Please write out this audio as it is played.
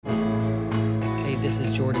this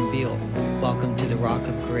is Jordan Beal. Welcome to the Rock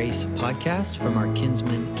of Grace podcast from our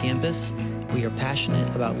Kinsman campus. We are passionate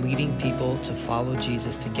about leading people to follow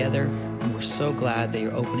Jesus together, and we're so glad that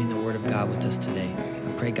you're opening the Word of God with us today.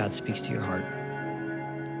 I pray God speaks to your heart.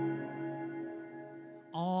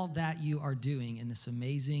 All that you are doing in this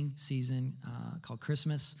amazing season called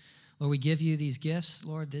Christmas, Lord, we give you these gifts.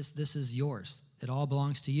 Lord, this is yours. It all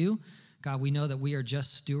belongs to you. God, we know that we are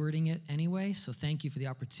just stewarding it anyway, so thank you for the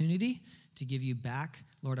opportunity to give you back,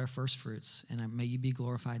 Lord, our first fruits, and may you be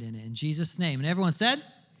glorified in it. In Jesus' name. And everyone said?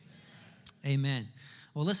 Amen.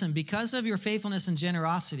 Well, listen, because of your faithfulness and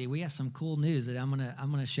generosity, we have some cool news that I'm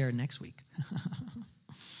gonna share next week.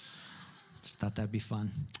 Just thought that'd be fun.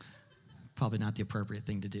 Probably not the appropriate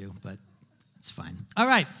thing to do, but it's fine. All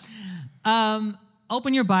right.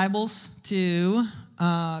 Open your Bibles to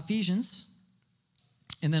Ephesians.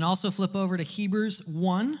 And then also flip over to Hebrews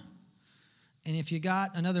 1. And if you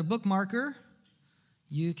got another bookmarker,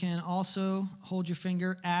 you can also hold your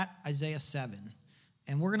finger at Isaiah 7.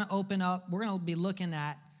 And we're going to be looking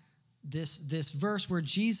at this verse where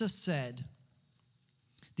Jesus said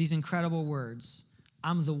these incredible words,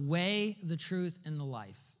 I'm the way, the truth, and the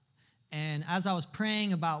life. And as I was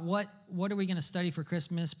praying about what are we going to study for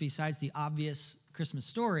Christmas besides the obvious Christmas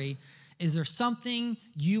story, is there something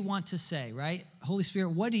you want to say, right? Holy Spirit,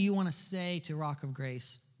 what do you want to say to Rock of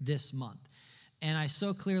Grace this month? And I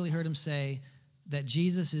so clearly heard him say that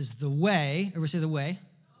Jesus is the way, everybody say the way,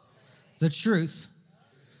 the truth,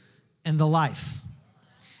 and the life.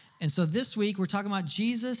 And so this week we're talking about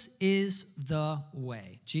Jesus is the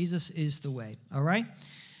way. Jesus is the way, all right?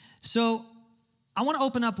 So I want to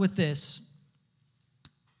open up with this,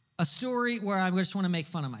 a story where I just want to make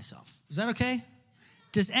fun of myself. Is that okay?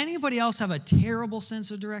 Does anybody else have a terrible sense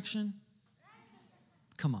of direction?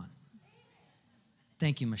 Come on.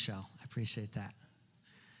 Thank you, Michelle. I appreciate that.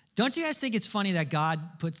 Don't you guys think it's funny that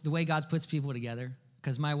the way God puts people together?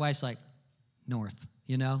 Because my wife's like, north,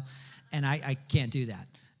 and I can't do that.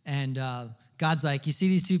 And God's like, you see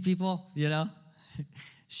these two people,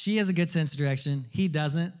 She has a good sense of direction. He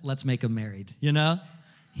doesn't. Let's make them married,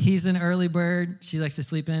 He's an early bird. She likes to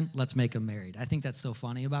sleep in. Let's make them married. I think that's so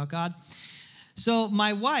funny about God. So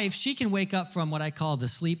my wife, she can wake up from what I call the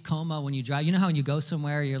sleep coma when you drive. You know how when you go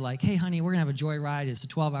somewhere, you're like, hey, honey, we're going to have a joyride. It's a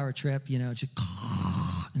 12-hour trip, and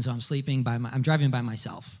so I'm driving by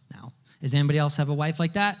myself now. Does anybody else have a wife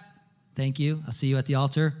like that? Thank you. I'll see you at the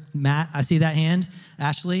altar. Matt, I see that hand.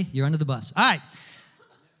 Ashley, you're under the bus. All right.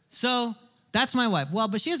 So that's my wife. Well,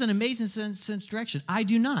 but she has an amazing sense of direction. I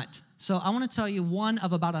do not. So I want to tell you one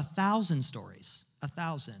of about 1,000 stories.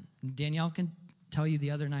 1,000. Danielle can tell you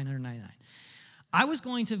the other 999. I was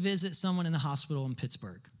going to visit someone in the hospital in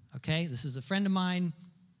Pittsburgh, okay? This is a friend of mine.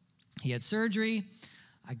 He had surgery.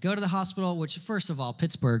 I go to the hospital, which, first of all,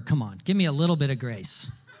 Pittsburgh, come on, give me a little bit of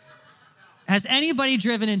grace. Has anybody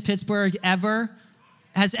driven in Pittsburgh ever?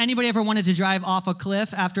 Has anybody ever wanted to drive off a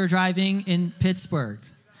cliff after driving in Pittsburgh?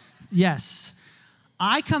 Yes.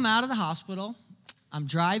 I come out of the hospital, I'm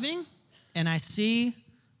driving, and I see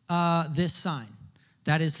this sign.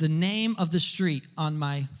 That is the name of the street on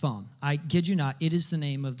my phone. I kid you not, it is the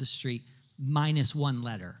name of the street minus one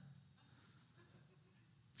letter.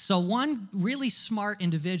 So one really smart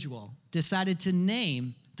individual decided to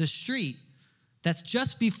name the street that's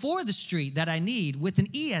just before the street that I need with an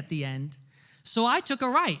E at the end. So I took a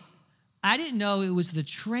right. I didn't know it was the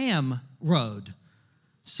tram road.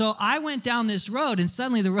 So I went down this road, and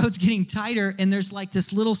suddenly the road's getting tighter, and there's like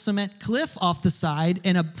this little cement cliff off the side,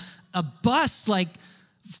 and a bus, like,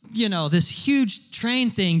 this huge train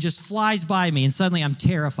thing just flies by me, and suddenly I'm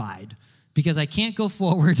terrified because I can't go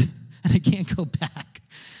forward and I can't go back.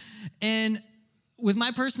 And with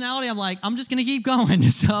my personality, I'm like, I'm just going to keep going.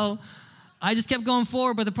 So I just kept going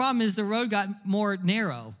forward, but the problem is the road got more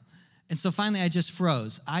narrow. And so finally I just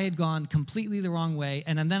froze. I had gone completely the wrong way.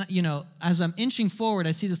 And then, as I'm inching forward,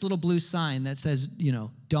 I see this little blue sign that says,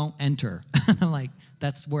 don't enter. I'm like,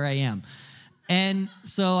 that's where I am. And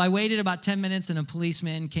so I waited about 10 minutes, and a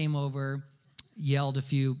policeman came over, yelled a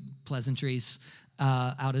few pleasantries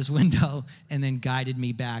out his window, and then guided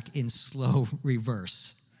me back in slow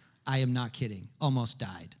reverse. I am not kidding. Almost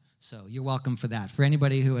died. So you're welcome for that. For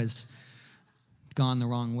anybody who has gone the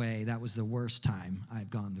wrong way, that was the worst time I've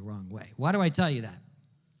gone the wrong way. Why do I tell you that?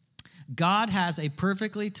 God has a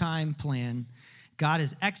perfectly timed plan. God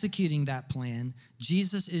is executing that plan.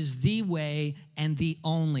 Jesus is the way and the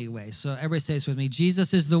only way. So everybody say this with me.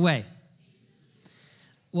 Jesus is the way.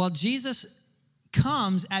 Well, Jesus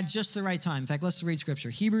comes at just the right time. In fact, let's read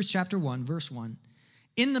scripture. Hebrews chapter 1, verse 1.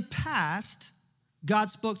 In the past,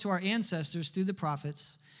 God spoke to our ancestors through the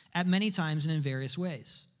prophets at many times and in various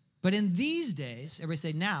ways. But in these days, everybody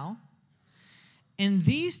say now, in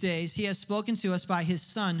these days he has spoken to us by his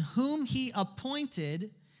Son, whom he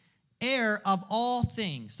appointed heir of all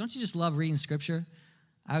things. Don't you just love reading Scripture?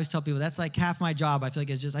 I always tell people that's like half my job. I feel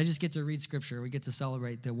like I just get to read Scripture. We get to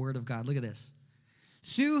celebrate the Word of God. Look at this.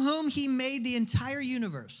 Through whom he made the entire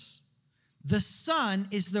universe. The Son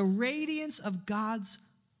is the radiance of God's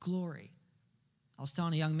glory. I was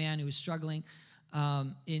telling a young man who was struggling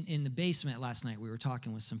in the basement last night. We were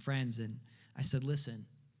talking with some friends, and I said, listen,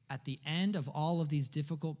 at the end of all of these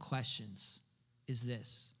difficult questions is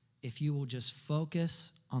this: if you will just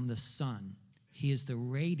focus on the Son, he is the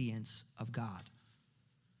radiance of God.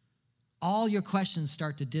 All your questions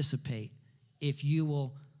start to dissipate if you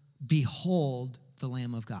will behold the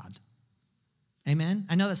Lamb of God. Amen?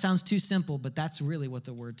 I know that sounds too simple, but that's really what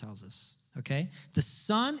the word tells us, okay? The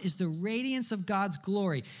Son is the radiance of God's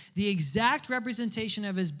glory, the exact representation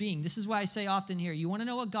of his being. This is why I say often here, you want to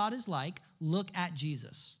know what God is like? Look at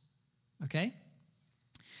Jesus, okay?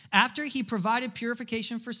 After he provided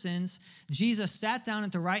purification for sins, Jesus sat down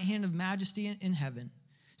at the right hand of majesty in heaven.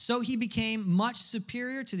 So he became much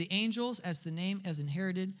superior to the angels as the name as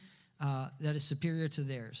inherited that is superior to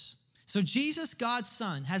theirs. So Jesus, God's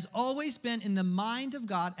Son, has always been in the mind of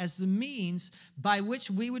God as the means by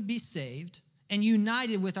which we would be saved and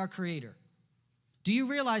united with our Creator. Do you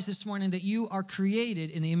realize this morning that you are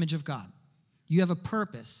created in the image of God? You have a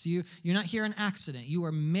purpose. You're not here an accident. You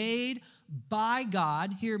are made by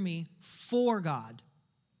God, hear me, for God.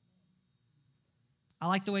 I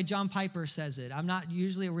like the way John Piper says it. I'm not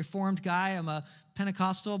usually a Reformed guy. I'm a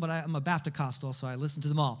Pentecostal, but I'm a Baptist-costal, so I listen to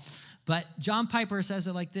them all. But John Piper says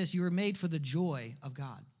it like this: you were made for the joy of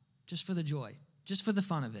God, just for the joy, just for the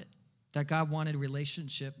fun of it, that God wanted a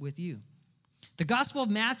relationship with you. The Gospel of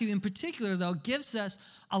Matthew in particular, though, gives us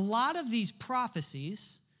a lot of these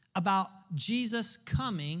prophecies about Jesus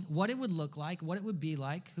coming, what it would look like, what it would be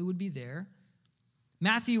like, who would be there.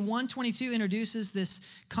 Matthew 1:22 introduces this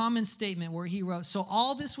common statement where he wrote, so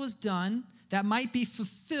all this was done that might be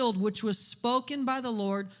fulfilled, which was spoken by the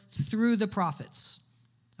Lord through the prophets.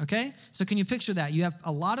 Okay? So can you picture that? You have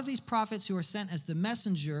a lot of these prophets who are sent as the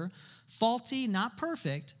messenger, faulty, not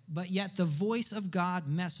perfect, but yet the voice of God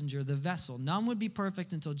messenger, the vessel. None would be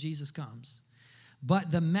perfect until Jesus comes, but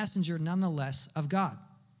the messenger nonetheless of God.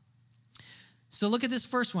 So look at this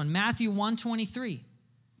first one, Matthew 1:23.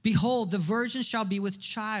 Behold, the virgin shall be with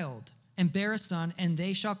child and bear a son, and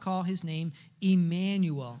they shall call his name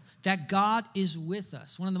Emmanuel, that God is with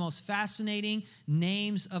us. One of the most fascinating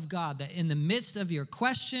names of God, that in the midst of your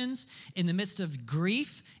questions, in the midst of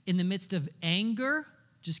grief, in the midst of anger,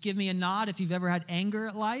 just give me a nod if you've ever had anger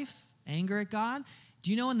at life, anger at God.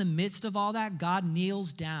 Do you know in the midst of all that, God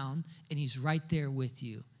kneels down and he's right there with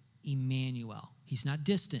you, Emmanuel. He's not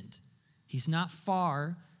distant. He's not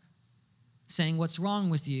far saying what's wrong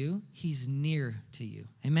with you. He's near to you.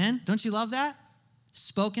 Amen? Don't you love that?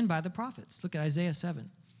 Spoken by the prophets. Look at Isaiah 7.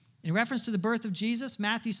 In reference to the birth of Jesus,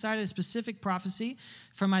 Matthew cited a specific prophecy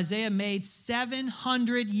from Isaiah made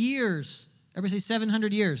 700 years. Everybody say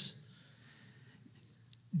 700 years.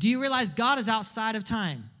 Do you realize God is outside of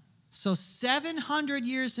time? So 700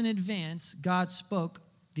 years in advance, God spoke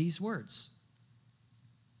these words.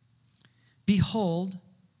 Behold,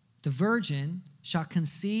 the virgin shall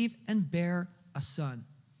conceive and bear a son,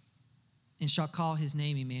 and shall call his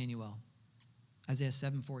name Emmanuel. Isaiah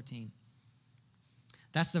 7:14.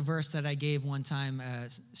 That's the verse that I gave one time.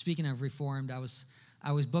 Speaking of Reformed, I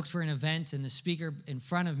was booked for an event, and the speaker in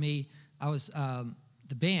front of me, I was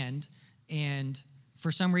the band, and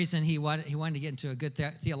for some reason he wanted to get into a good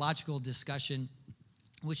theological discussion,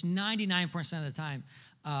 which 99% of the time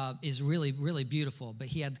is really, really beautiful, but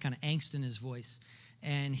he had kind of angst in his voice.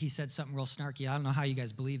 And he said something real snarky. I don't know how you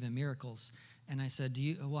guys believe in miracles. And I said,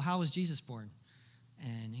 how was Jesus born?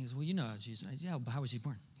 And he goes, well, you know how Jesus, yeah, but how was he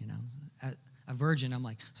born? You know, a virgin. I'm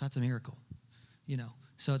like, so that's a miracle, you know.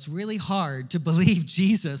 So it's really hard to believe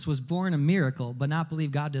Jesus was born a miracle, but not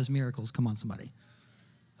believe God does miracles. Come on, somebody.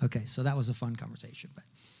 Okay, so that was a fun conversation. But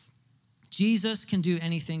Jesus can do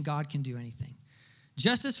anything. God can do anything.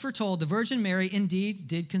 Just as foretold, the Virgin Mary indeed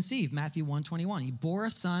did conceive, Matthew 1:21. He bore a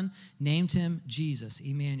son, named him Jesus,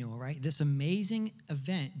 Emmanuel, right? This amazing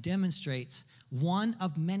event demonstrates one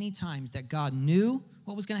of many times that God knew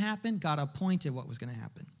what was going to happen. God appointed what was going to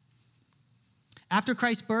happen. After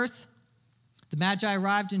Christ's birth, the Magi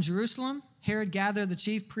arrived in Jerusalem. Herod gathered the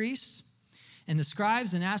chief priests and the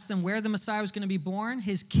scribes and asked them where the Messiah was going to be born.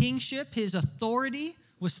 His kingship, his authority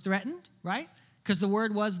was threatened, right? Because the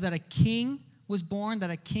word was that a king was born, that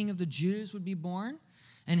a king of the Jews would be born.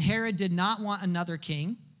 And Herod did not want another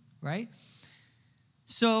king, right?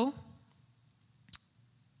 So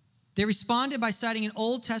They responded by citing an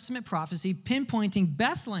Old Testament prophecy pinpointing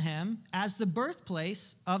Bethlehem as the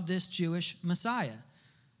birthplace of this Jewish Messiah.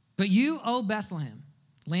 But you, O Bethlehem,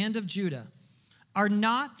 land of Judah, are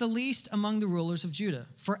not the least among the rulers of Judah,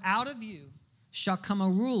 for out of you shall come a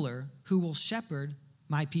ruler who will shepherd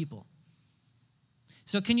my people.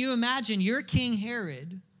 So can you imagine you're King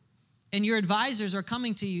Herod and your advisors are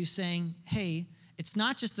coming to you saying, hey, it's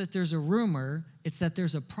not just that there's a rumor, it's that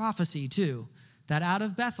there's a prophecy too, that out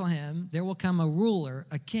of Bethlehem there will come a ruler,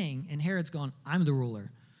 a king, and Herod's going, I'm the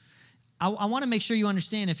ruler. I want to make sure you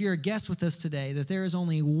understand, if you're a guest with us today, that there is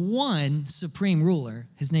only one supreme ruler.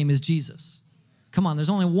 His name is Jesus. Come on, there's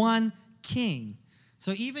only one king.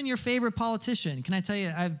 So even your favorite politician, can I tell you,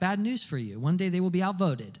 I have bad news for you. One day they will be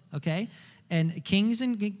outvoted, okay? And kings,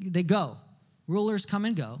 they go. Rulers come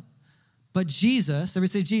and go. But Jesus,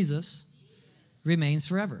 everybody say Jesus, remains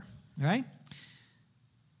forever, all right?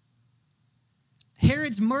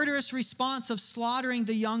 Herod's murderous response of slaughtering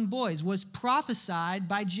the young boys was prophesied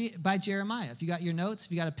by Jeremiah. If you got your notes,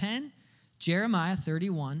 if you got a pen, Jeremiah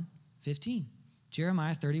 31:15.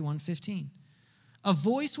 Jeremiah 31:15. A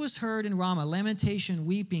voice was heard in Ramah, lamentation,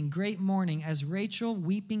 weeping, great mourning, as Rachel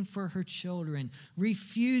weeping for her children,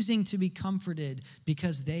 refusing to be comforted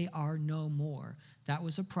because they are no more. That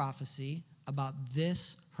was a prophecy about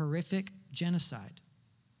this horrific genocide.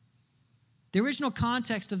 The original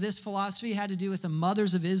context of this philosophy had to do with the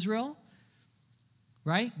mothers of Israel,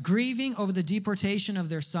 right? Grieving over the deportation of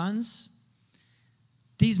their sons.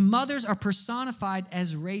 These mothers are personified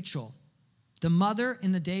as Rachel, the mother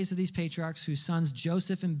in the days of these patriarchs whose sons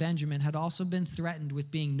Joseph and Benjamin had also been threatened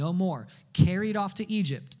with being no more, carried off to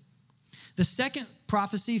Egypt. The second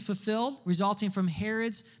prophecy fulfilled, resulting from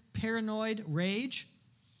Herod's paranoid rage,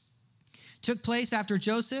 took place after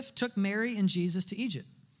Joseph took Mary and Jesus to Egypt.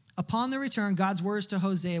 Upon their return, God's words to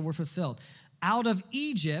Hosea were fulfilled. Out of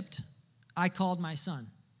Egypt, I called my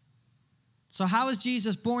son. So how is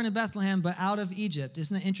Jesus born in Bethlehem, but out of Egypt?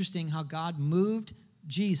 Isn't it interesting how God moved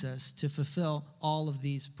Jesus to fulfill all of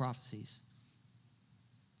these prophecies?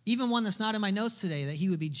 Even one that's not in my notes today, that he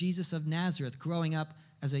would be Jesus of Nazareth, growing up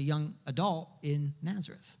as a young adult in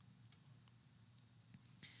Nazareth.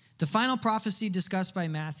 The final prophecy discussed by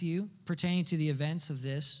Matthew pertaining to the events of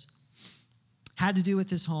this had to do with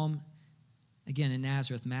his home, again in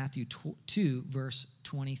Nazareth, Matthew 2, verse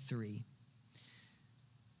 23.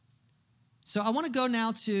 So I want to go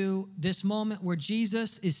now to this moment where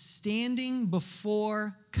Jesus is standing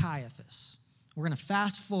before Caiaphas. We're going to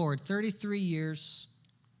fast forward 33 years,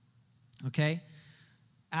 okay,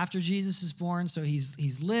 after Jesus is born. So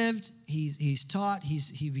he's lived, he's taught,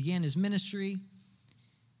 he began his ministry.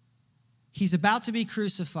 He's about to be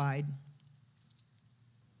crucified.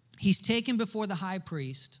 He's taken before the high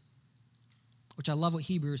priest, which I love what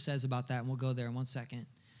Hebrews says about that, and we'll go there in 1 second.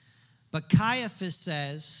 But Caiaphas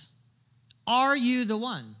says, are you the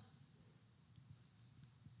one?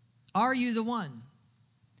 Are you the one?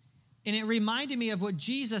 And it reminded me of what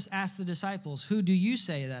Jesus asked the disciples, who do you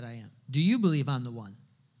say that I am? Do you believe I'm the one?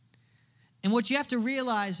 And what you have to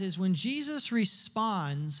realize is when Jesus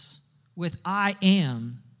responds with I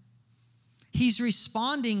am, he's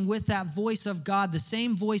responding with that voice of God, the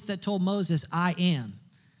same voice that told Moses, I am.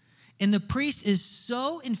 And the priest is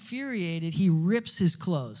so infuriated, he rips his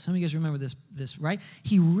clothes. Some of you guys remember this, right?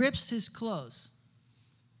 He rips his clothes.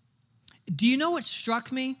 Do you know what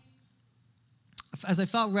struck me? As I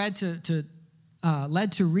felt led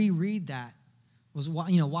to reread that, was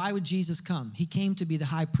why would Jesus come? He came to be the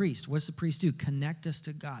high priest. What does the priest do? Connect us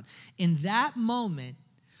to God. In that moment,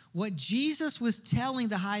 what Jesus was telling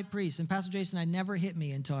the high priest, and Pastor Jason, I never hit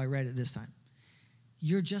me until I read it this time.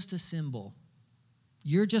 You're just a symbol.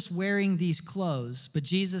 You're just wearing these clothes. But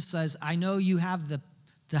Jesus says, I know you have the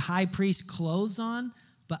high priest clothes on,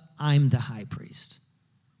 but I'm the high priest.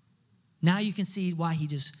 Now you can see why he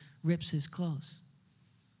just rips his clothes.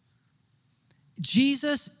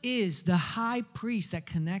 Jesus is the high priest that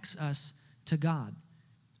connects us to God.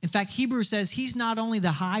 In fact, Hebrews says he's not only the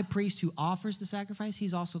high priest who offers the sacrifice,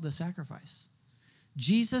 he's also the sacrifice.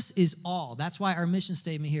 Jesus is all. That's why our mission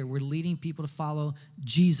statement here, we're leading people to follow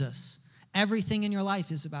Jesus. Everything in your life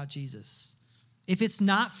is about Jesus. If it's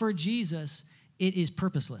not for Jesus, it is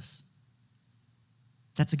purposeless.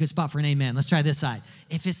 That's a good spot for an amen. Let's try this side.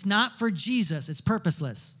 If it's not for Jesus, it's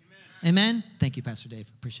purposeless. Amen? Thank you, Pastor Dave.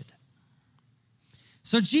 Appreciate that.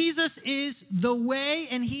 So Jesus is the way,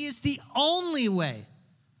 and he is the only way.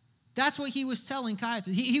 That's what he was telling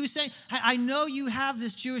Caiaphas. He was saying, I know you have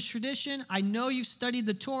this Jewish tradition. I know you've studied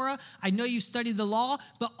the Torah. I know you've studied the law.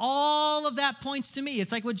 But all of that points to me.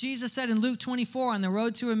 It's like what Jesus said in Luke 24 on the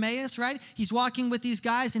road to Emmaus, right? He's walking with these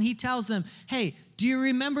guys, and he tells them, hey, Do you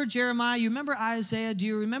remember Jeremiah? You remember Isaiah? Do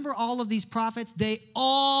you remember all of these prophets? They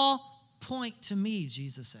all point to me,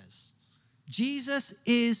 Jesus says. Jesus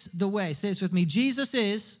is the way. Say this with me. Jesus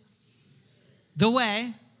is the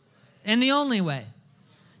way and the only way.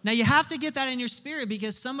 Now, you have to get that in your spirit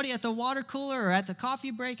because somebody at the water cooler or at the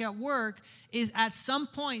coffee break at work is at some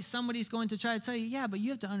point, somebody's going to try to tell you, yeah, but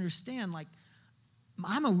you have to understand, like,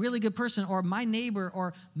 I'm a really good person, or my neighbor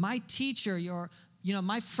or my teacher, or,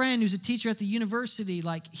 my friend who's a teacher at the university,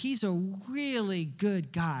 like, he's a really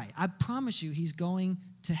good guy. I promise you, he's going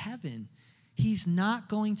to heaven. He's not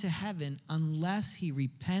going to heaven unless he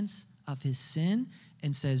repents of his sin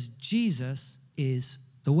and says, Jesus is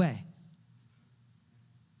the way.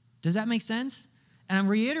 Does that make sense? And I'm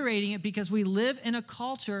reiterating it because we live in a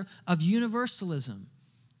culture of universalism,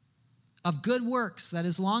 of good works, that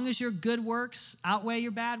as long as your good works outweigh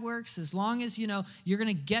your bad works, as long as, you're going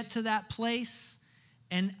to get to that place.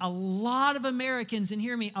 And a lot of Americans, and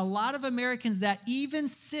hear me, a lot of Americans that even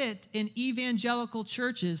sit in evangelical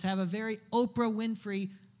churches have a very Oprah Winfrey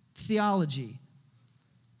theology.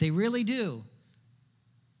 They really do.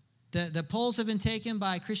 The polls have been taken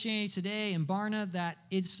by Christianity Today and Barna that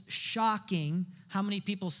it's shocking how many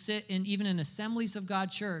people sit in even in Assemblies of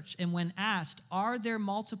God church, and when asked, are there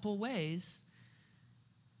multiple ways?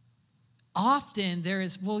 Often there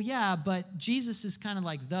is, well, yeah, but Jesus is kind of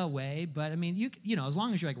like the way, but I mean, as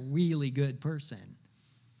long as you're like a really good person.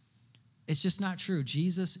 It's just not true.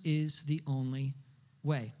 Jesus is the only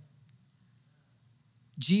way.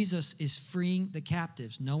 Jesus is freeing the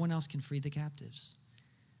captives. No one else can free the captives.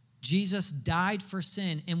 Jesus died for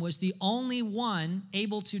sin and was the only one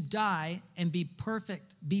able to die and be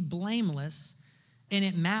perfect, be blameless, and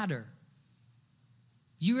it matter.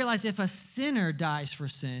 You realize if a sinner dies for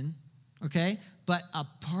sin, okay, but the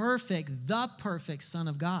perfect Son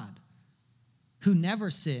of God who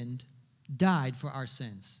never sinned died for our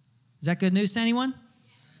sins. Is that good news to anyone?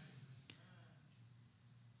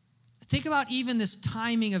 Think about even this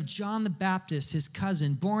timing of John the Baptist, his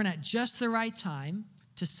cousin, born at just the right time,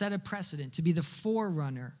 to set a precedent, to be the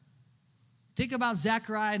forerunner. Think about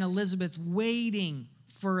Zechariah and Elizabeth waiting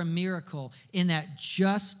for a miracle in that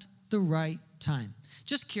just the right time.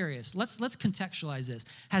 Just curious, let's contextualize this.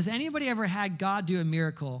 Has anybody ever had God do a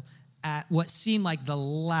miracle at what seemed like the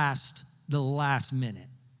last minute,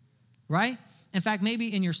 right? In fact,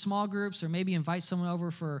 maybe in your small groups, or maybe invite someone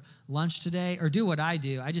over for lunch today, or do what I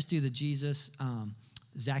do. I just do the Jesus,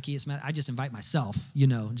 Zacchaeus method. I just invite myself,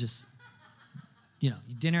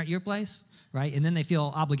 dinner at your place, right? And then they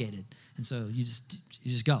feel obligated. And so you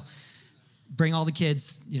just go. Bring all the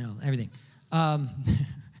kids, everything.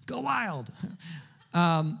 Go wild.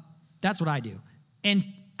 That's what I do. And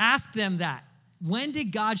ask them that. When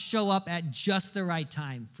did God show up at just the right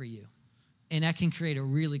time for you? And that can create a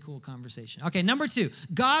really cool conversation. Okay, number 2,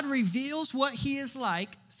 God reveals what he is like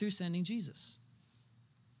through sending Jesus.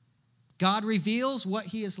 God reveals what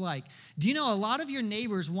he is like. Do you know a lot of your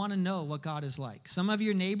neighbors want to know what God is like? Some of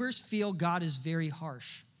your neighbors feel God is very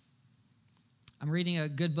harsh. I'm reading a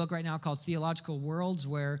good book right now called Theological Worlds,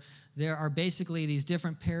 where there are basically these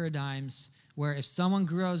different paradigms where if someone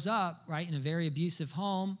grows up, right, in a very abusive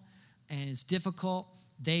home and it's difficult,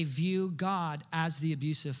 they view God as the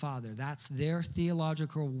abusive father. That's their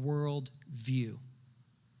theological world view.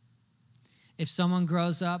 If someone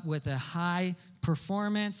grows up with a high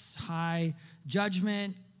performance, high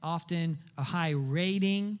judgment, often a high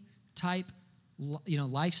rating type,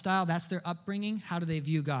 lifestyle, that's their upbringing, how do they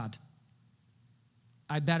view God?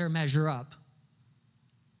 I better measure up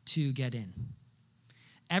to get in.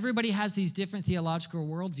 Everybody has these different theological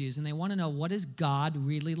worldviews, and they want to know, what is God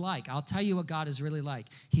really like? I'll tell you what God is really like.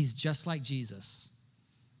 He's just like Jesus.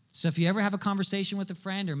 So if you ever have a conversation with a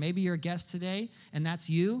friend, or maybe you're a guest today, and that's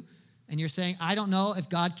you, and you're saying, I don't know if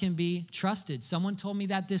God can be trusted. Someone told me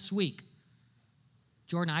that this week.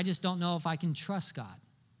 Jordan, I just don't know if I can trust God.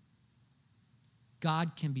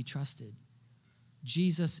 God can be trusted.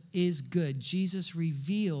 Jesus is good. Jesus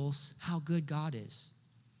reveals how good God is.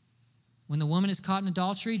 When the woman is caught in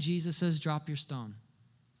adultery, Jesus says, drop your stone.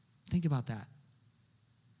 Think about that.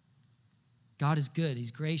 God is good.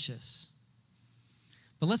 He's gracious.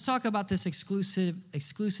 But let's talk about this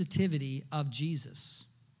exclusivity of Jesus.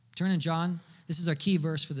 Turn in John. This is our key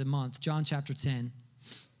verse for the month, John chapter 10.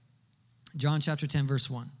 John chapter 10, verse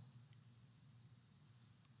 1.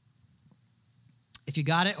 If you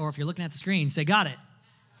got it, or if you're looking at the screen, say, got it.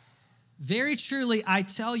 Very truly, I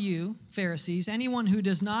tell you, Pharisees, anyone who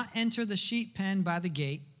does not enter the sheep pen by the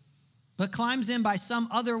gate, but climbs in by some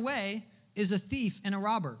other way, is a thief and a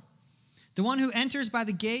robber. The one who enters by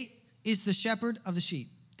the gate is the shepherd of the sheep.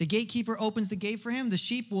 The gatekeeper opens the gate for him. The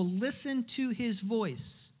sheep will listen to his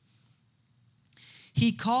voice.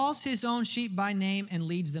 He calls his own sheep by name and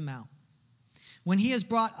leads them out. When he has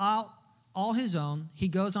brought out all his own, he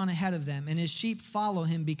goes on ahead of them, and his sheep follow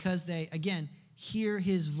him because they, again, hear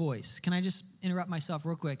his voice. Can I just interrupt myself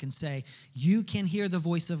real quick and say, you can hear the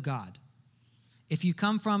voice of God. If you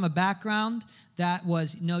come from a background that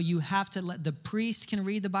was, no, you have to let, the priest can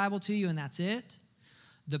read the Bible to you and that's it.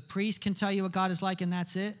 The priest can tell you what God is like and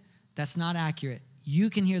that's it. That's not accurate. You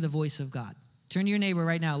can hear the voice of God. Turn to your neighbor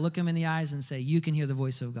right now, look him in the eyes and say, you can hear the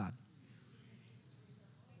voice of God.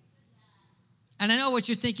 And I know what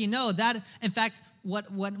you're thinking. No, that, in fact,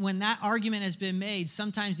 when that argument has been made,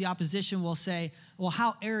 sometimes the opposition will say, well,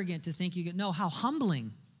 how arrogant to think you can. No, how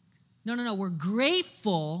humbling. No. We're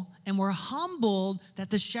grateful and we're humbled that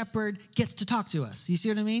the shepherd gets to talk to us. You see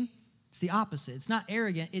what I mean? It's the opposite. It's not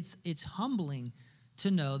arrogant. It's humbling to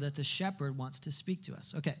know that the shepherd wants to speak to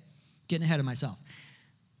us. Okay, getting ahead of myself.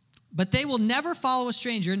 But they will never follow a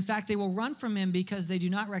stranger. In fact, they will run from him because they do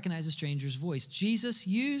not recognize a stranger's voice. Jesus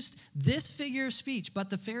used this figure of speech, but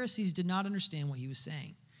the Pharisees did not understand what he was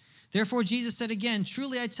saying. Therefore, Jesus said again,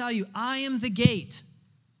 truly I tell you, I am the gate.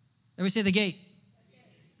 Everybody say the gate.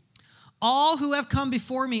 All who have come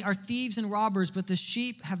before me are thieves and robbers, but the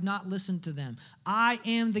sheep have not listened to them. I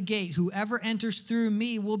am the gate. Whoever enters through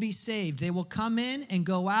me will be saved. They will come in and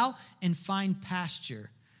go out and find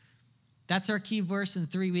pasture. That's our key verse in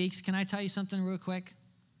 3 weeks. Can I tell you something real quick?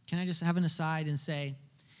 Can I just have an aside and say,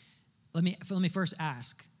 let me first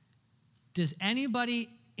ask, does anybody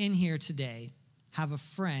in here today have a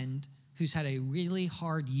friend who's had a really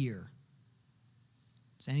hard year?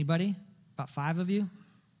 Does anybody? About 5 of you?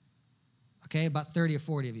 Okay, about 30 or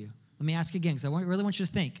 40 of you. Let me ask again, because I really want you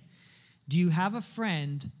to think. Do you have a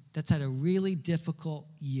friend that's had a really difficult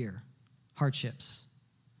year? Hardships.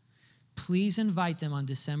 Please invite them on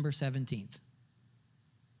December 17th.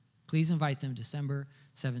 Please invite them December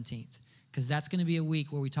 17th, because that's going to be a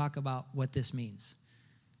week where we talk about what this means.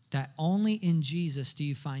 That only in Jesus do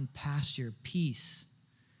you find pasture, peace,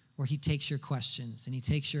 where he takes your questions and he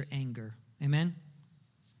takes your anger. Amen?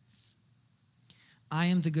 I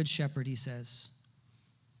am the good shepherd, he says.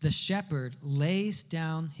 The shepherd lays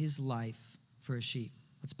down his life for his sheep.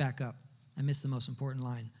 Let's back up. I missed the most important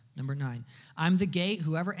line. Number 9, I'm the gate.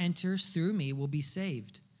 Whoever enters through me will be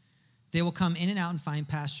saved. They will come in and out and find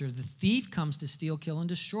pasture. The thief comes to steal, kill, and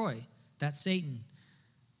destroy. That's Satan.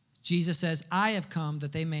 Jesus says, I have come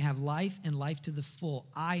that they may have life and life to the full.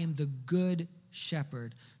 I am the good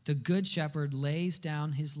shepherd. The good shepherd lays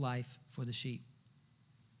down his life for the sheep.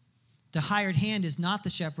 The hired hand is not the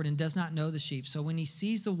shepherd and does not know the sheep. So when he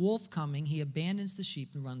sees the wolf coming, he abandons the sheep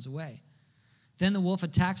and runs away. Then the wolf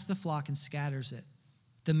attacks the flock and scatters it.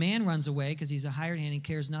 The man runs away because he's a hired hand and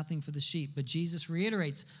cares nothing for the sheep. But Jesus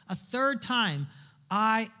reiterates a third time,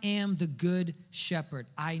 I am the good shepherd.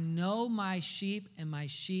 I know my sheep and my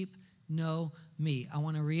sheep know me. I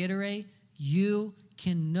want to reiterate, you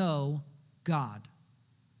can know God.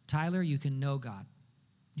 Tyler, you can know God.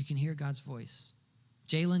 You can hear God's voice.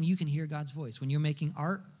 Jalen, you can hear God's voice. When you're making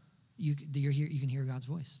art, you can hear God's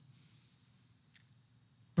voice.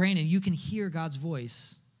 Brandon, you can hear God's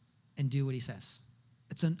voice and do what he says.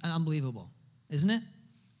 It's unbelievable, isn't it?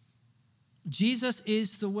 Jesus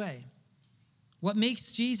is the way. What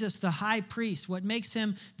makes Jesus the high priest, what makes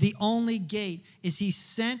him the only gate, is he's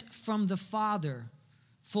sent from the Father,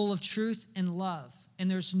 full of truth and love.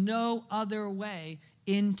 And there's no other way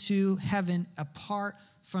into heaven apart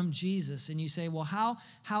from Jesus. And you say, well, how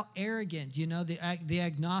arrogant? You know, the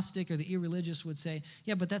agnostic or the irreligious would say,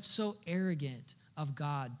 yeah, but that's so arrogant of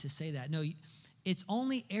God to say that. No, it's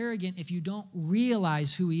only arrogant if you don't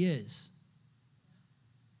realize who he is.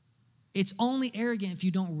 It's only arrogant if you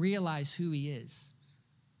don't realize who he is.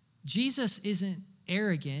 Jesus isn't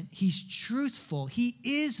arrogant. He's truthful. He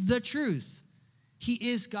is the truth. He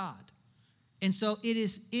is God. And so it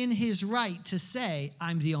is in his right to say,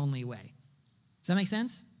 I'm the only way. Does that make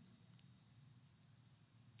sense?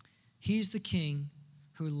 He's the king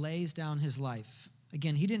who lays down his life.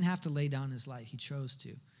 Again, he didn't have to lay down his life. He chose to.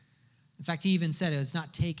 In fact, he even said, it's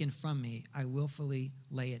not taken from me. I willfully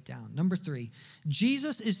lay it down. Number 3,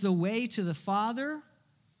 Jesus is the way to the Father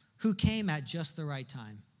who came at just the right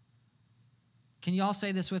time. Can you all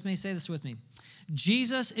say this with me? Say this with me.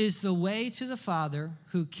 Jesus is the way to the Father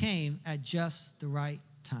who came at just the right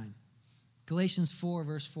time. Galatians 4,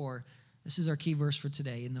 verse 4. This is our key verse for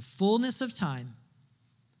today. In the fullness of time,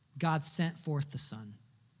 God sent forth the Son.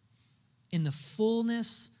 In the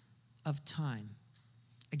fullness of time.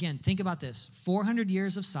 Again, think about this. 400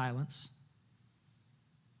 years of silence.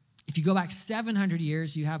 If you go back 700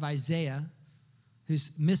 years, you have Isaiah,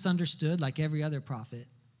 who's misunderstood like every other prophet.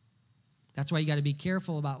 That's why you got to be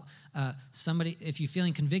careful about somebody. If you're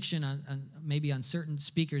feeling conviction maybe on certain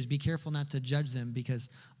speakers, be careful not to judge them because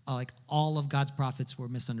like all of God's prophets were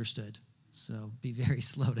misunderstood. So be very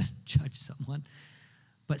slow to judge someone.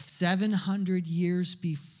 But 700 years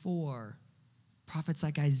before, prophets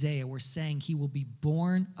like Isaiah were saying he will be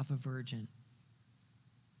born of a virgin.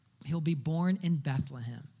 He'll be born in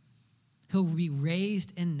Bethlehem. He'll be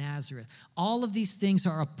raised in Nazareth. All of these things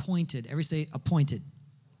are appointed. Everybody say appointed.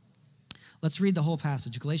 Let's read the whole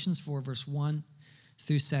passage. Galatians 4, verse 1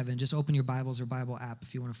 through 7. Just open your Bibles or Bible app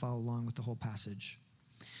if you want to follow along with the whole passage.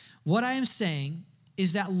 What I am saying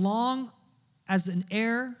is that long as an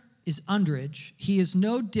heir is underage, he is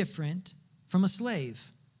no different from a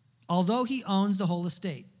slave, although he owns the whole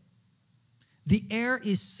estate. The heir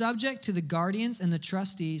is subject to the guardians and the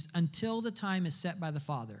trustees until the time is set by the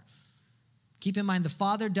father. Keep in mind, the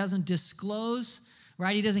father doesn't disclose,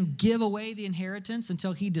 right? He doesn't give away the inheritance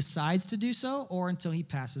until he decides to do so or until he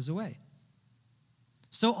passes away.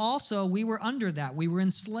 So also, we were under that. We were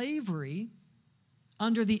in slavery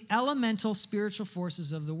under the elemental spiritual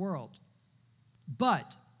forces of the world.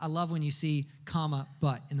 But, I love when you see comma,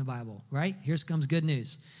 but in the Bible, right? Here comes good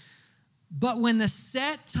news. But when the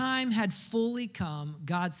set time had fully come,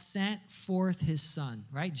 God sent forth his son,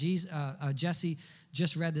 right? Jesse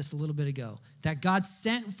just read this a little bit ago. That God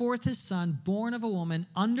sent forth his son, born of a woman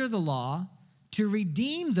under the law, to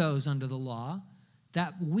redeem those under the law,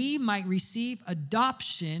 that we might receive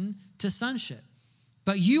adoption to sonship.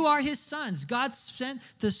 But you are his sons. God sent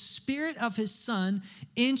the spirit of his son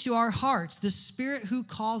into our hearts, the spirit who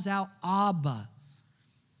calls out, Abba.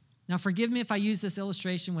 Now, forgive me if I use this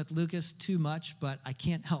illustration with Lucas too much, but I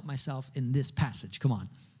can't help myself in this passage. Come on.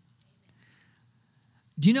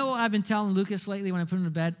 Do you know what I've been telling Lucas lately when I put him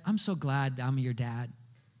to bed? I'm so glad I'm your dad.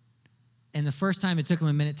 And the first time it took him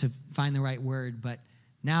a minute to find the right word, but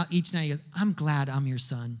now each night he goes, I'm glad I'm your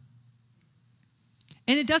son.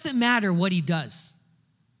 And it doesn't matter what he does.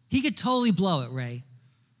 He could totally blow it, Ray.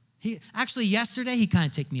 Yesterday, he kind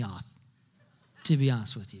of ticked me off, to be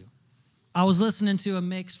honest with you. I was listening to a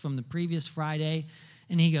mix from the previous Friday,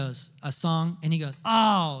 and he goes, a song, and he goes,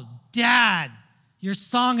 oh, Dad, your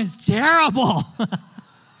song is terrible.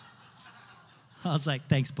 I was like,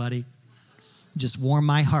 thanks, buddy. Just warm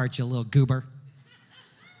my heart, you little goober.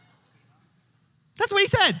 That's what he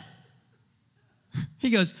said. He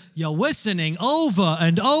goes, you're listening over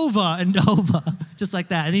and over and over, just like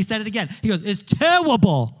that. And he said it again. He goes, it's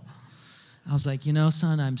terrible. I was like,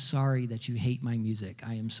 son, I'm sorry that you hate my music.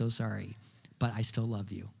 I am so sorry, but I still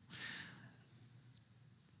love you.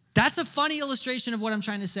 That's a funny illustration of what I'm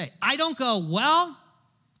trying to say. I don't go, well,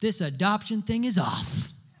 this adoption thing is off.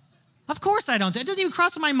 Of course I don't. It doesn't even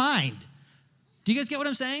cross my mind. Do you guys get what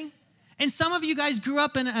I'm saying? And some of you guys grew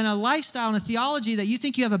up in a lifestyle and a theology that you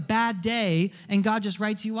think you have a bad day and God just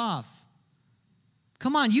writes you off.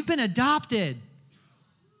 Come on, you've been adopted.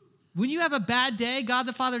 When you have a bad day, God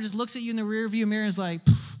the Father just looks at you in the rearview mirror and is like,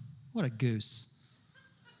 what a goose.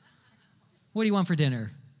 What do you want for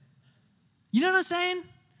dinner? You know what I'm saying?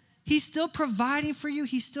 He's still providing for you.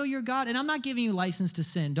 He's still your God. And I'm not giving you license to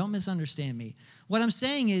sin. Don't misunderstand me. What I'm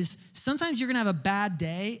saying is sometimes you're going to have a bad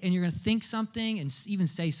day and you're going to think something and even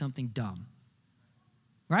say something dumb.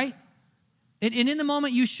 Right? And in the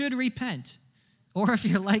moment, you should repent. Or if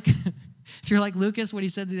you're like Lucas, what he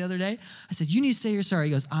said the other day, I said, you need to say you're sorry.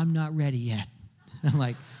 He goes, I'm not ready yet. I'm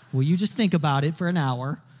like, well, you just think about it for an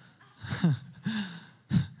hour.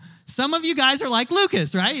 Some of you guys are like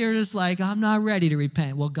Lucas, right? You're just like, I'm not ready to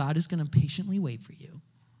repent. Well, God is going to patiently wait for you.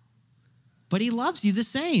 But he loves you the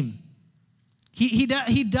same. He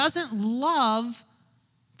doesn't love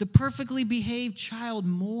the perfectly behaved child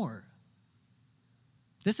more.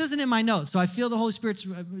 This isn't in my notes, so I feel the Holy Spirit's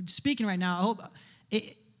speaking right now.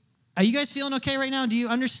 Are you guys feeling okay right now? Do you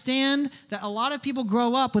understand that a lot of people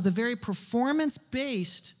grow up with a very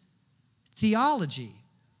performance-based theology?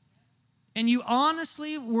 And you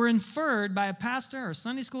honestly were inferred by a pastor or a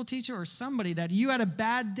Sunday school teacher or somebody that you had a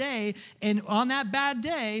bad day, and on that bad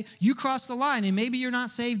day, you crossed the line, and maybe you're not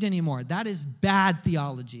saved anymore. That is bad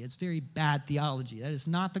theology. It's very bad theology. That is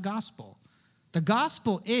not the gospel. The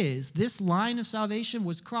gospel is this line of salvation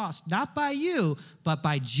was crossed, not by you, but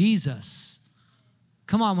by Jesus.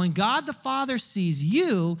 Come on, when God the Father sees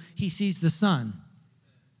you, he sees the Son.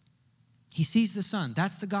 He sees the Son.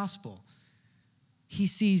 That's the gospel. He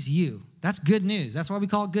sees you. That's good news. That's why we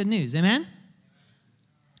call it good news. Amen?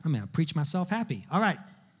 I'm going to preach myself happy. All right.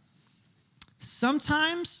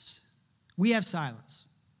 Sometimes we have silence.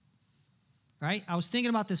 Right? I was thinking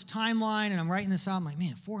about this timeline, and I'm writing this out. I'm like,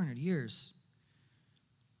 man, 400 years.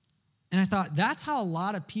 And I thought, that's how a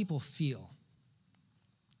lot of people feel.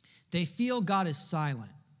 They feel God is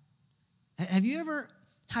silent. Have you ever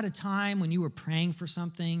had a time when you were praying for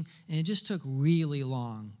something and it just took really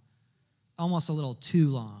long, almost a little too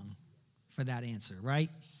long for that answer, right?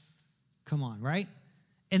 Come on, right?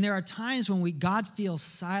 And there are times when God feels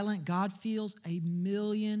silent. God feels a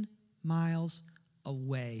million miles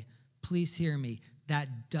away. Please hear me. That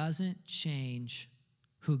doesn't change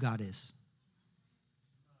who God is.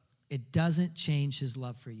 It doesn't change his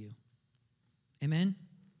love for you. Amen?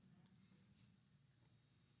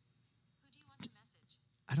 Who do you want to message?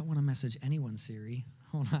 I don't want to message anyone, Siri.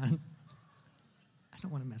 Hold on. I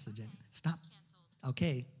don't want to message anyone. Stop. Canceled.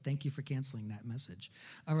 Okay, thank you for canceling that message.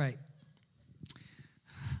 All right.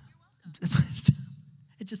 You're welcome.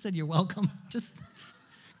 It just said you're welcome. Just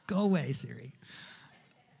go away, Siri.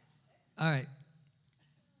 All right.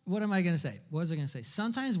 What am I going to say? What was I going to say?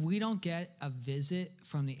 Sometimes we don't get a visit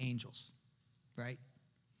from the angels, right?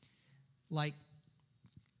 Like,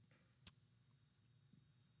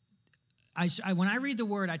 when I read the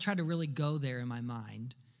word, I try to really go there in my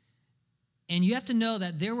mind. And you have to know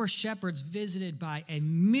that there were shepherds visited by a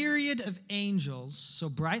myriad of angels. So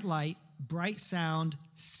bright light, bright sound,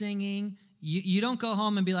 singing. You don't go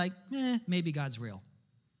home and be like, maybe God's real.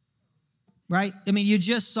 Right? I mean, you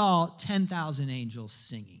just saw 10,000 angels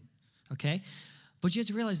singing. Okay? But you have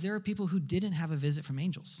to realize there are people who didn't have a visit from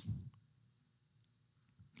angels.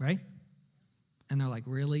 Right? And they're like,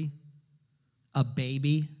 really? A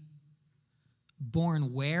baby?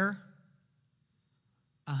 Born where?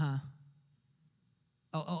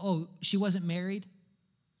 Oh, she wasn't married?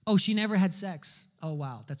 Oh, she never had sex. Oh,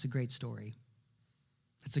 wow, that's a great story.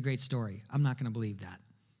 That's a great story. I'm not going to believe that.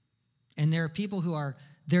 And there are people who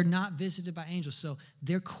they're not visited by angels. So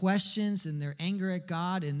their questions and their anger at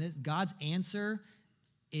God and God's answer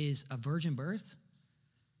is a virgin birth.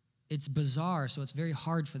 It's bizarre, so it's very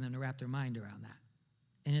hard for them to wrap their mind around that.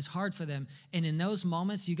 And it's hard for them. And in those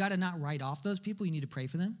moments, you got to not write off those people. You need to pray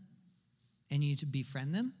for them. And you need to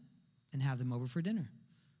befriend them and have them over for dinner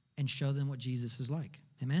and show them what Jesus is like.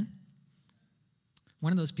 Amen?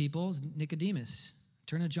 One of those people is Nicodemus.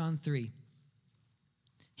 Turn to John 3.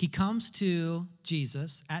 He comes to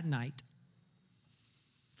Jesus at night.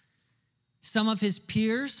 Some of his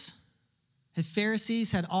peers, his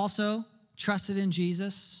Pharisees, had also trusted in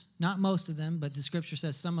Jesus. Not most of them, but the scripture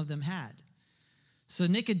says some of them had. So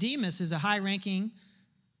Nicodemus is a high-ranking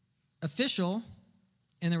official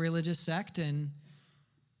in the religious sect, and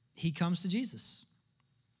he comes to Jesus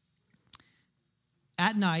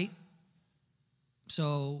at night.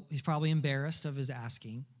 So he's probably embarrassed of his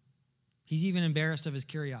asking. He's even embarrassed of his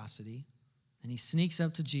curiosity. And he sneaks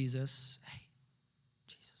up to Jesus. Hey,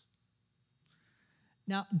 Jesus.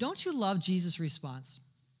 Now, don't you love Jesus' response?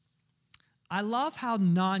 I love how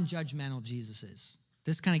non-judgmental Jesus is.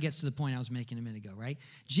 This kind of gets to the point I was making a minute ago, right?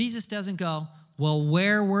 Jesus doesn't go, well,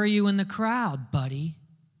 where were you in the crowd, buddy?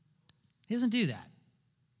 He doesn't do that,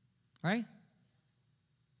 right?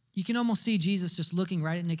 You can almost see Jesus just looking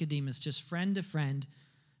right at Nicodemus, just friend to friend.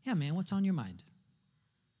 Yeah, man, what's on your mind?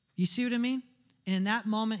 You see what I mean? And in that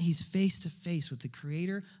moment, he's face to face with the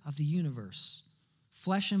creator of the universe,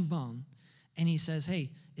 flesh and bone. And he says, hey,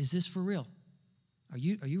 is this for real? Are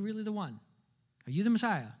you really the one? Are you the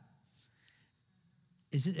Messiah?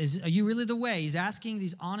 Are you really the way? He's asking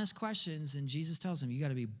these honest questions, and Jesus tells him, you got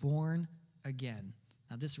to be born again.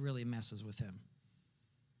 Now, this really messes with him.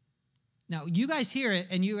 Now, you guys hear it,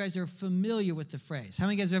 and you guys are familiar with the phrase. How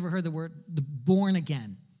many of you guys have ever heard the born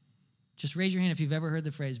again? Just raise your hand if you've ever heard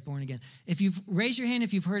the phrase born again. Raise your hand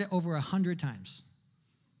if you've heard it over 100 times.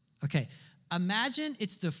 Okay, imagine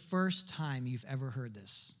it's the first time you've ever heard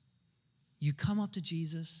this. You come up to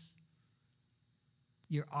Jesus.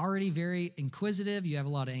 You're already very inquisitive. You have a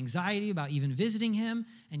lot of anxiety about even visiting him.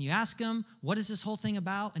 And you ask him, what is this whole thing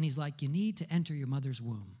about? And he's like, you need to enter your mother's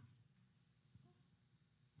womb.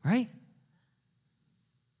 Right?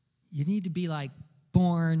 You need to be like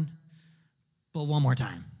born, but one more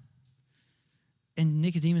time. And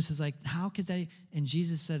Nicodemus is like, how could that? And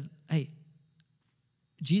Jesus said, hey,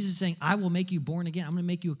 Jesus is saying, I will make you born again. I'm going to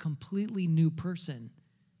make you a completely new person.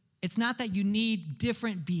 It's not that you need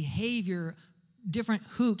different behavior, different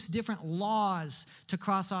hoops, different laws to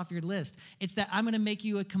cross off your list. It's that I'm going to make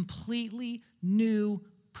you a completely new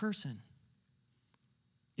person.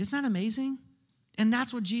 Isn't that amazing? And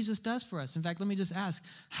that's what Jesus does for us. In fact, let me just ask,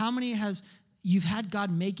 how many you've had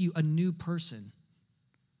God make you a new person?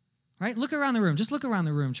 Right? Look around the room. Just look around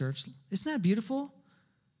the room, church. Isn't that beautiful?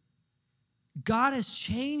 God has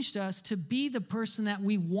changed us to be the person that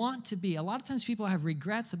we want to be. A lot of times people have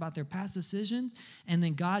regrets about their past decisions, and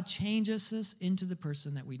then God changes us into the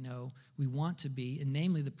person that we know we want to be, and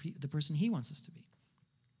namely the person he wants us to be.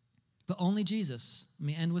 But only Jesus. Let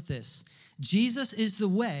me end with this. Jesus is the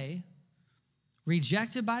way,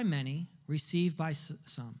 rejected by many, received by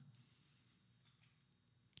some.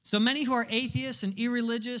 So many who are atheists and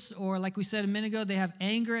irreligious, or like we said a minute ago, they have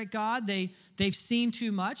anger at God. They've seen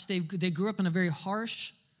too much. They grew up in a very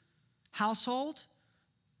harsh household.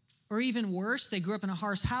 Or even worse, they grew up in a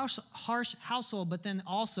harsh household, but then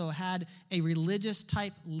also had a religious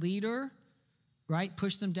type leader, right?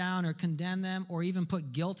 Push them down or condemn them or even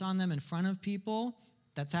put guilt on them in front of people.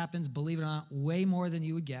 That happens, believe it or not, way more than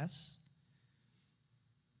you would guess.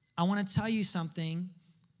 I want to tell you something.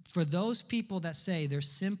 For those people that say there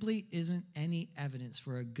simply isn't any evidence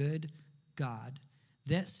for a good God,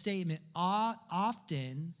 that statement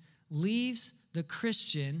often leaves the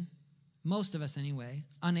Christian, most of us anyway,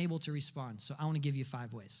 unable to respond. So I want to give you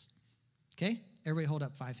 5 ways. Okay? Everybody hold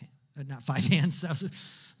up 5 hands. Not 5 hands. That would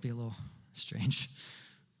be a little strange.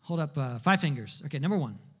 Hold up 5 fingers. Okay, number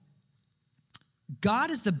 1.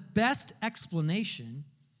 God is the best explanation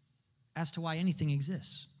as to why anything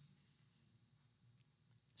exists.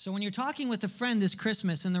 So when you're talking with a friend this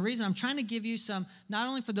Christmas, and the reason I'm trying to give you some, not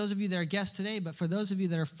only for those of you that are guests today, but for those of you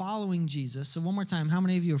that are following Jesus. So one more time, how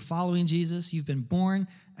many of you are following Jesus? You've been born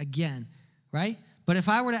again, right? But if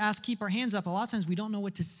I were to ask, keep our hands up, a lot of times we don't know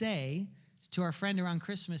what to say to our friend around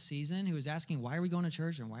Christmas season who is asking, why are we going to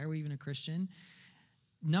church and why are we even a Christian?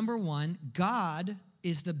 Number 1, God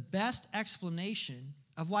is the best explanation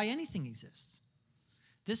of why anything exists.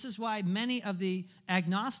 This is why many of the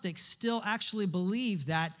agnostics still actually believe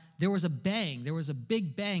that there was a bang. There was a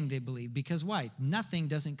big bang, they believe. Because why? Nothing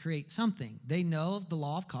doesn't create something. They know of the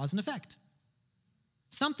law of cause and effect.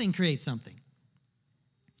 Something creates something.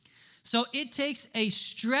 So it takes a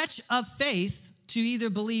stretch of faith to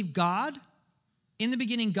either believe God, in the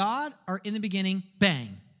beginning God, or in the beginning bang.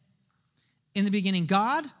 In the beginning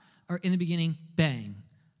God, or in the beginning bang.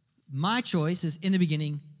 My choice is in the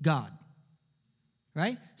beginning God.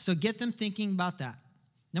 Right? So get them thinking about that.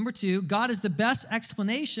 Number 2, God is the best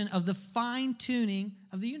explanation of the fine-tuning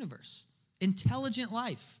of the universe. Intelligent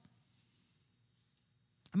life.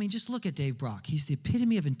 I mean, just look at Dave Brock. He's the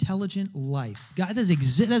epitome of intelligent life. God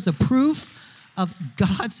that's a proof of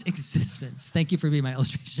God's existence. Thank you for being my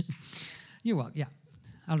illustration. You're welcome. Yeah.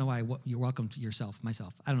 I don't know why you're welcome to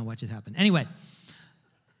myself. I don't know what just happened. Anyway,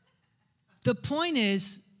 the point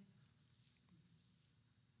is,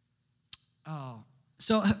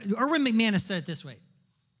 so Erwin McManus said it this way,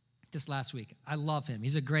 this last week. I love him.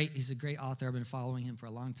 He's a great author. I've been following him for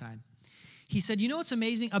a long time. He said, you know what's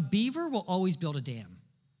amazing? A beaver will always build a dam,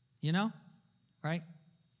 you know, right?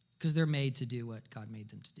 Because they're made to do what God made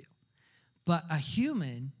them to do. But a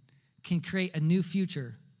human can create a new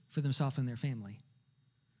future for themselves and their family.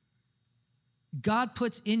 God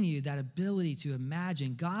puts in you that ability to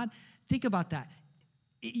imagine. God, think about that.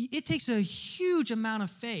 It takes a huge amount of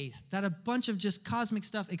faith that a bunch of just cosmic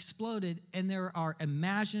stuff exploded and there are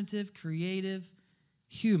imaginative, creative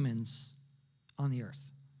humans on the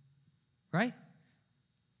earth. Right?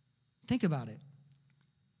 Think about it.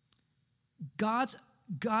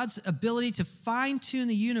 God's ability to fine-tune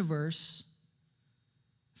the universe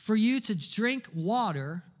for you to drink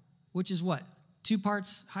water, which is what? 2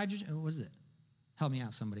 parts hydrogen? What is it? Help me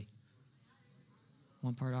out, somebody.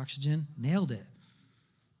 1 part oxygen? Nailed it.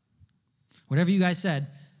 Whatever you guys said.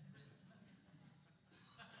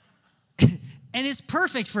 And it's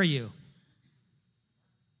perfect for you.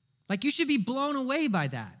 Like, you should be blown away by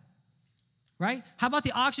that. Right? How about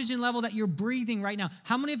the oxygen level that you're breathing right now?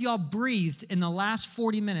 How many of y'all breathed in the last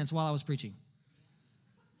 40 minutes while I was preaching?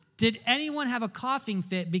 Did anyone have a coughing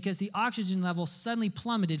fit because the oxygen level suddenly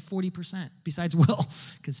plummeted 40%? Besides Will,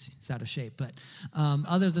 because he's out of shape. But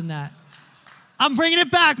other than that, I'm bringing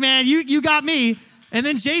it back, man. You got me. And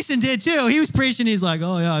then Jason did too. He was preaching. He's like,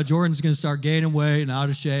 oh yeah, Jordan's going to start gaining weight and out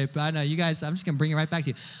of shape. I know, you guys, I'm just going to bring it right back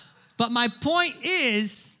to you. But my point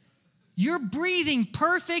is, you're breathing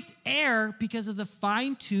perfect air because of the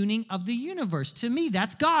fine-tuning of the universe. To me,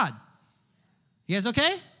 that's God. You guys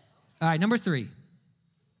okay? All right, number 3.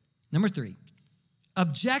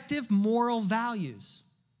 Objective moral values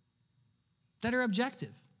that are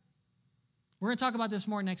objective. We're going to talk about this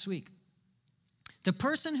more next week. The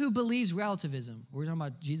person who believes relativism, we're talking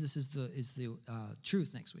about Jesus is the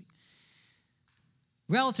truth next week.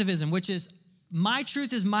 Relativism, which is my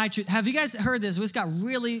truth is my truth. Have you guys heard this? This got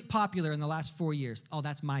really popular in the last 4 years. Oh,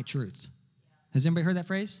 that's my truth. Has anybody heard that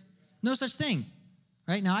phrase? No such thing,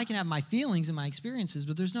 right? Now, I can have my feelings and my experiences,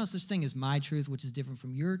 but there's no such thing as my truth, which is different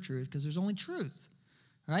from your truth, because there's only truth,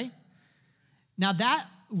 right? Now, that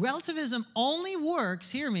relativism only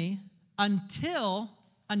works, hear me, until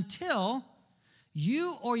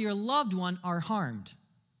you or your loved one are harmed,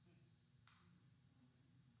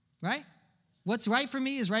 right? What's right for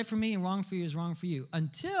me is right for me, and wrong for you is wrong for you.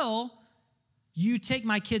 Until you take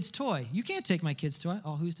my kid's toy. You can't take my kid's toy.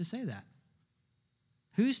 Oh, who's to say that?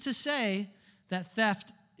 Who's to say that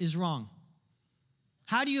theft is wrong?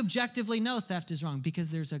 How do you objectively know theft is wrong? Because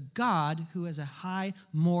there's a God who has a high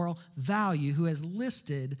moral value, who has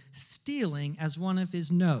listed stealing as one of his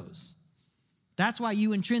no's. That's why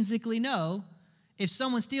you intrinsically know if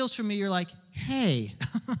someone steals from you, you're like, hey.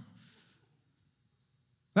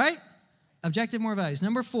 Right? Objective moral values.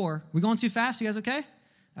 Number 4, we're going too fast? You guys okay? All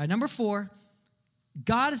right, number 4,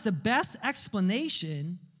 God is the best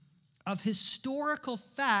explanation of historical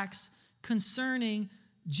facts concerning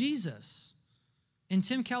Jesus. In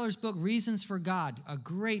Tim Keller's book, Reasons for God, a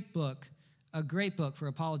great book for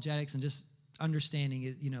apologetics and just understanding,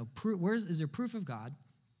 is there proof of God?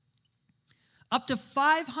 Up to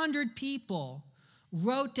 500 people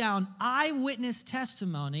wrote down eyewitness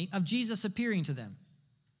testimony of Jesus appearing to them.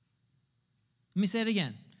 Let me say it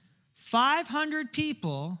again. 500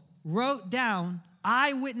 people wrote down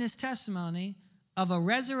eyewitness testimony of a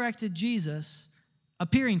resurrected Jesus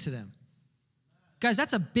appearing to them. Guys,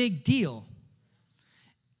 that's a big deal.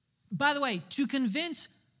 By the way, to convince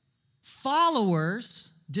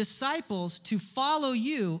followers, disciples, to follow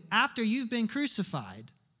you after you've been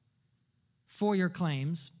crucified for your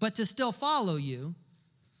claims, but to still follow you,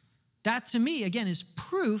 that to me, again, is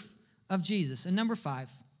proof of Jesus. And number 5,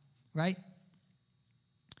 right?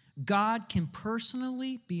 God can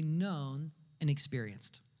personally be known and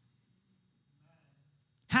experienced.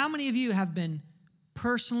 How many of you have been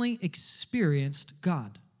personally experienced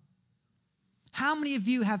God? How many of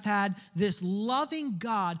you have had this loving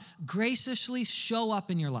God graciously show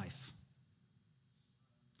up in your life?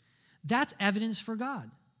 That's evidence for God.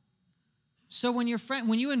 So when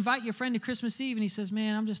you invite your friend to Christmas Eve and he says,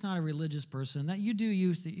 "Man, I'm just not a religious person," that you do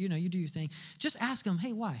you do your thing. Just ask him,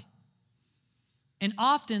 "Hey, why?" And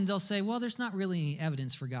often they'll say, "Well, there's not really any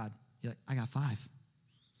evidence for God." You're like, "I got 5.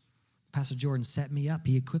 Pastor Jordan set me up.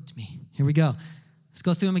 He equipped me." Here we go. Let's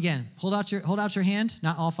go through them again. Hold out your hand.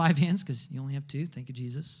 Not all 5 hands, because you only have 2. Thank you,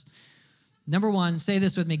 Jesus. Number 1, say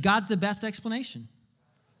this with me. God's the best explanation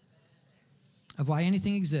of why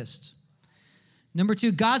anything exists. Number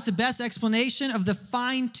 2, God's the best explanation of the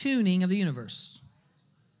fine-tuning of the universe.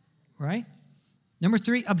 Right? Number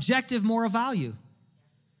 3, objective moral value.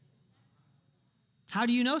 How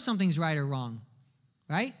do you know something's right or wrong?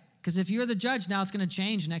 Right? Because if you're the judge, now it's going to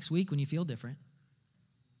change next week when you feel different.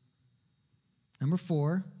 Number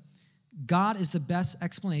 4, God is the best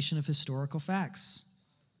explanation of historical facts.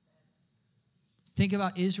 Think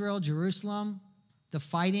about Israel, Jerusalem, the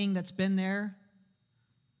fighting that's been there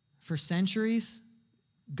for centuries.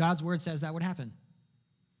 God's word says that would happen.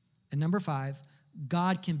 And number 5,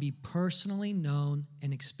 God can be personally known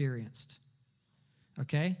and experienced.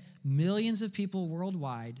 Okay? Millions of people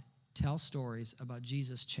worldwide tell stories about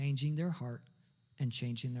Jesus changing their heart and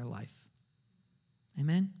changing their life.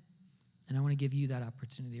 Amen? And I want to give you that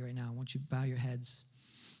opportunity right now. I want you to bow your heads.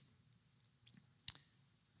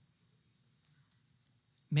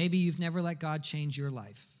 Maybe you've never let God change your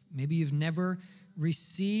life. Maybe you've never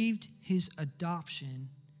received his adoption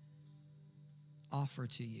offer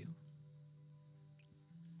to you.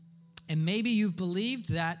 And maybe you've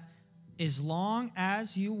believed that as long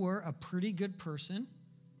as you were a pretty good person,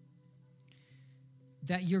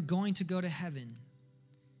 that you're going to go to heaven.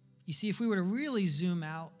 You see, if we were to really zoom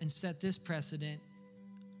out and set this precedent,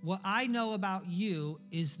 what I know about you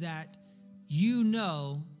is that you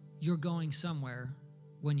know you're going somewhere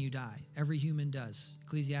when you die. Every human does.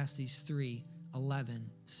 Ecclesiastes 3:11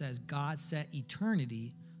 says, God set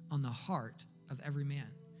eternity on the heart of every man.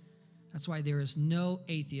 That's why there is no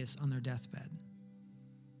atheist on their deathbed.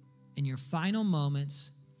 In your final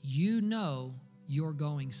moments, you know you're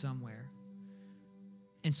going somewhere.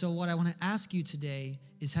 And so what I want to ask you today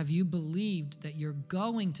is, have you believed that you're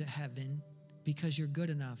going to heaven because you're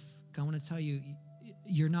good enough? I want to tell you,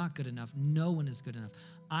 you're not good enough. No one is good enough.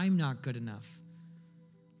 I'm not good enough.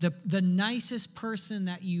 The nicest person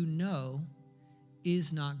that you know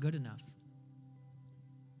is not good enough.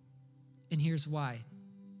 And here's why.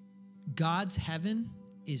 God's heaven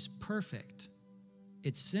is perfect.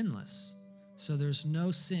 It's sinless. So there's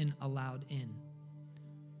no sin allowed in.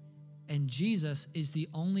 And Jesus is the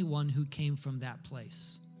only one who came from that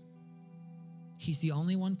place. He's the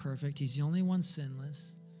only one perfect. He's the only one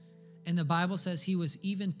sinless. And the Bible says he was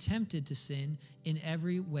even tempted to sin in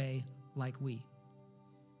every way like we.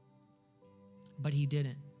 But he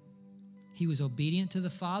didn't. He was obedient to the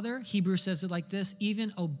Father. Hebrews says it like this,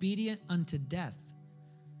 even obedient unto death.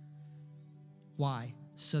 Why?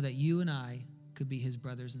 So that you and I could be his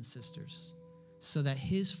brothers and sisters. So that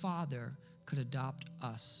his Father could adopt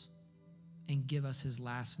us and give us his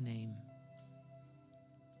last name.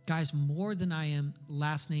 Guys, more than I am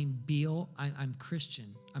last name Beal, I'm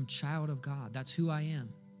Christian. I'm child of God. That's who I am.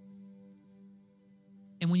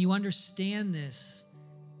 And when you understand this,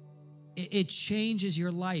 it changes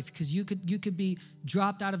your life, because you could be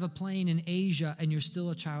dropped out of a plane in Asia and you're still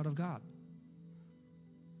a child of God.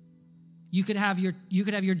 You could have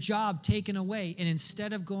your job taken away, and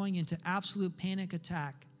instead of going into absolute panic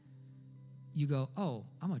attack, you go, oh,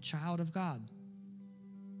 I'm a child of God.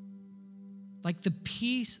 Like the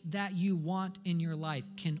peace that you want in your life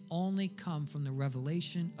can only come from the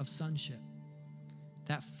revelation of sonship.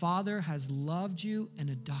 That Father has loved you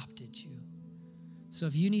and adopted you. So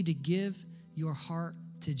if you need to give your heart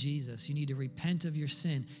to Jesus, you need to repent of your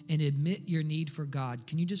sin and admit your need for God,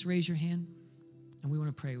 can you just raise your hand? And we want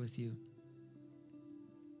to pray with you.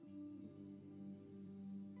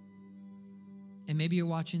 And maybe you're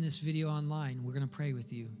watching this video online. We're going to pray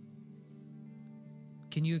with you.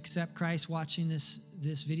 Can you accept Christ watching this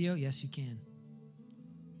video? Yes, you can.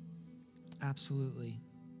 Absolutely.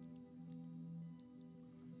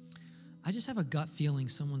 I just have a gut feeling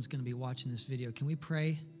someone's going to be watching this video. Can we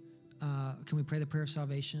pray? Can we pray the prayer of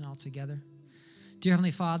salvation all together? Dear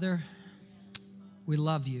Heavenly Father, we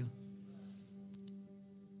love you.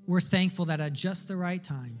 We're thankful that at just the right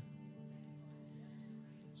time,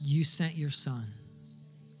 you sent your Son,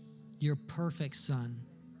 your perfect Son,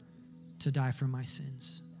 to die for my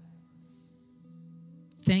sins.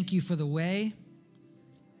 Thank you for the way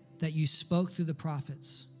that you spoke through the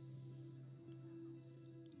prophets.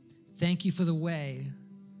 Thank you for the way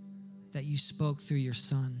that you spoke through your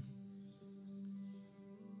Son.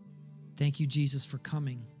 Thank you, Jesus, for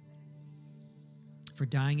coming, for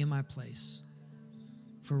dying in my place,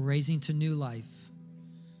 for raising to new life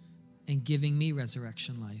and giving me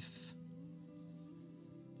resurrection life.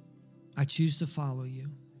 I choose to follow you.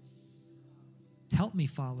 Help me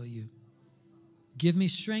follow you. Give me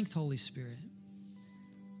strength, Holy Spirit.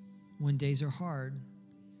 When days are hard,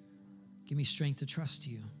 give me strength to trust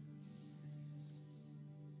you.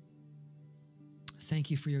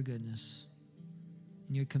 Thank you for your goodness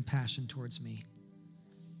and your compassion towards me.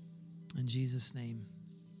 In Jesus' name.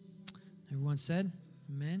 Everyone said,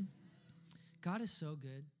 amen. God is so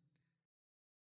good.